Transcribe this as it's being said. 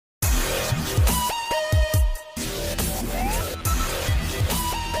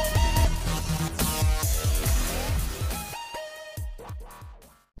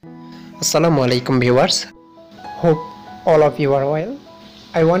Assalamu alaikum viewers. Hope all of you are well.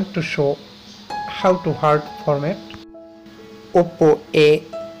 I want to show how to hard format OPPO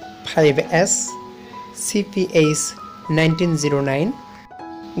A5s CPH-1909.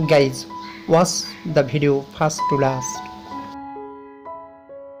 Guys, watch the video first to last.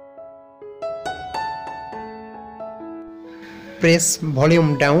 Press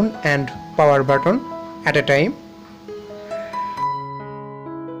volume down and power button at a time.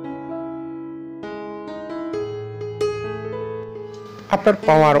 After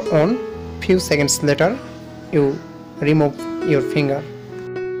power on, few seconds later, you remove your finger.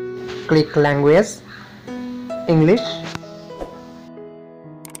 Click language, English.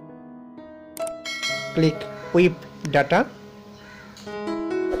 Click WIP data.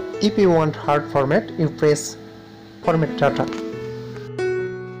 If you want hard format, you press format data.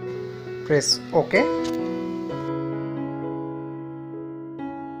 Press OK.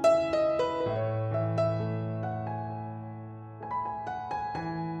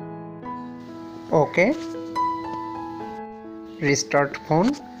 OK. Restart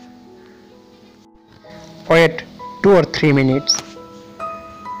phone. Wait 2 or 3 minutes.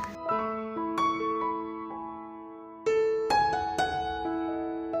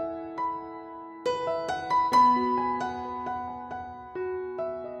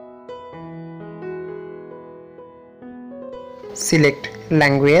 Select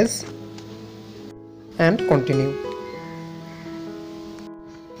language and continue.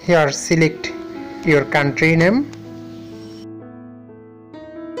 Here select your country name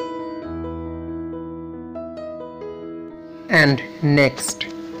and next,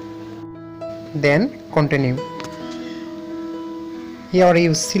 then continue. Here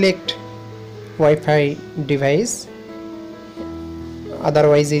you select Wi-Fi device,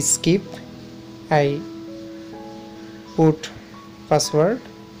 otherwise skip. I put password.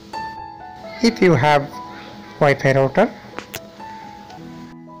 If you have Wi-Fi router,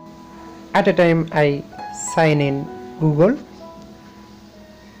 at a time I sign in Google.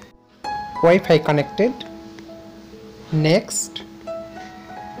 Wi-Fi connected. Next,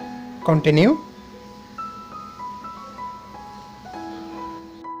 continue.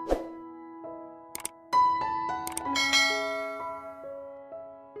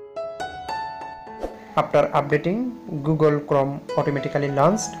 After updating, Google Chrome automatically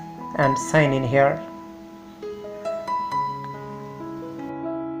launched and sign in here.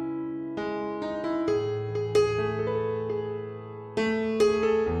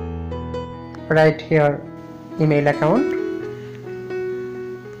 Write here email account.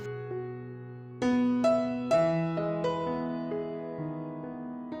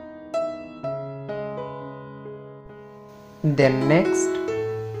 Then next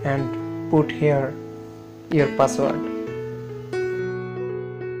and put here your password.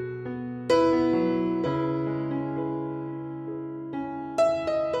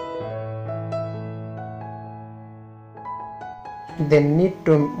 Then need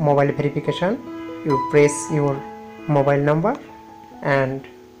to mobile verification. You press your mobile number and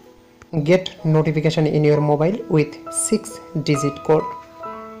get notification in your mobile with 6-digit code.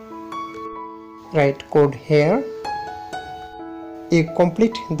 Write code here. You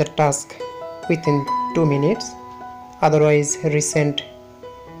complete the task within 2 minutes, otherwise resend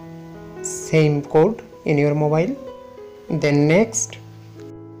same code in your mobile. Then next,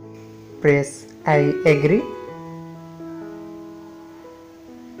 press I agree.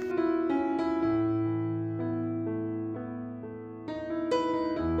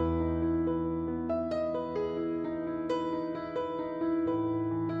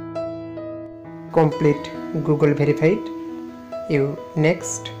 Complete Google verified. You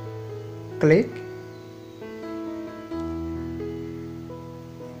next click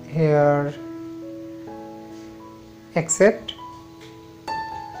here accept.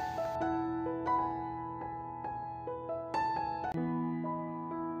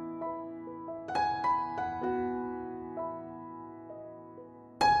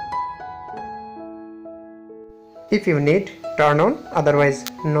 If you need, turn on, otherwise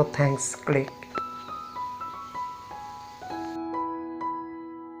no thanks, click.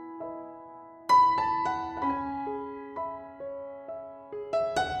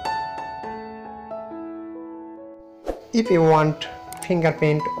 If you want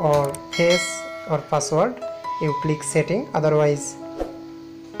fingerprint or face or password, you click setting, otherwise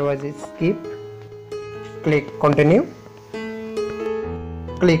skip. Click continue.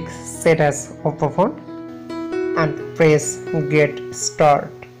 Click set as OPPO phone and press get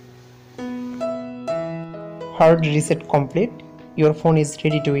start. Hard reset complete. Your phone is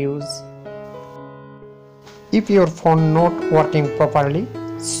ready to use. If your phone not working properly,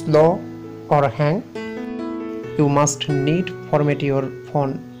 slow or hang, you must need format your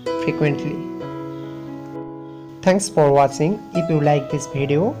phone frequently. Thanks for watching. If you like this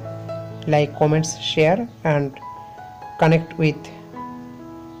video, like, comments, share and connect with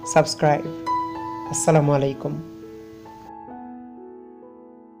subscribe. Assalamu alaikum.